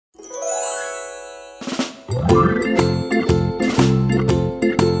The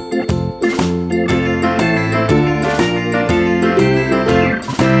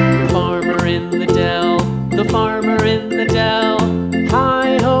farmer in the dell.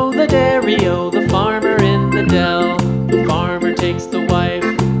 Hi-ho, the dairy-o, the farmer in the dell. The farmer takes the wife,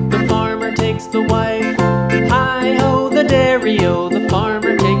 the farmer takes the wife. Hi-ho, the dairy-o, the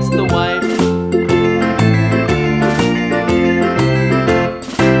farmer takes the wife.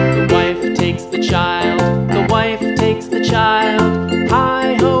 The wife takes the child, the wife takes the child.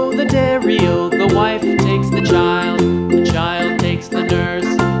 Hi-ho, the dairy-o, the wife takes the child. The child takes the nurse,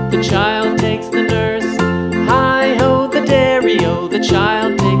 the child takes the nurse. Hi-ho, the dairy-o, the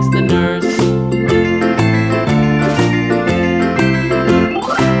child takes the nurse.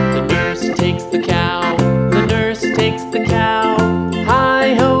 The nurse takes the cow, the nurse takes the cow.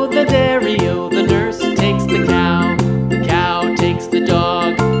 Hi-ho, the dairy-o, the nurse takes the cow. The cow takes the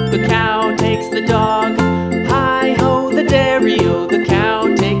dog, the cow takes the dog. Hi-ho, the dairy-o, the cow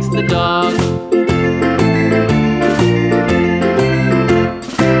takes the dog.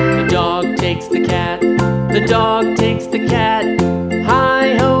 The dog takes the cat, the dog takes the cat.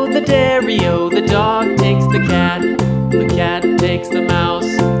 Hi-ho, the dairy-o, the dog takes the cat. The cat takes the mouse,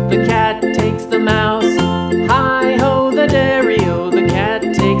 the cat takes the mouse. Hi-ho, the dairy-o, the cat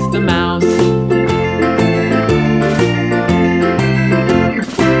takes the mouse.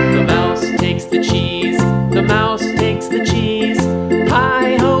 The mouse takes the cheese, the mouse takes the cheese.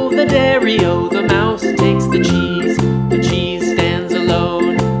 Hi-ho, the dairy-o, the mouse takes the cheese. The cheese stands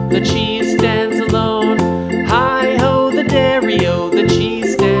alone, the cheese stands alone. Hi-ho, the dairy-o, the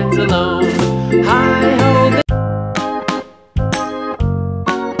cheese stands alone. Hi-ho,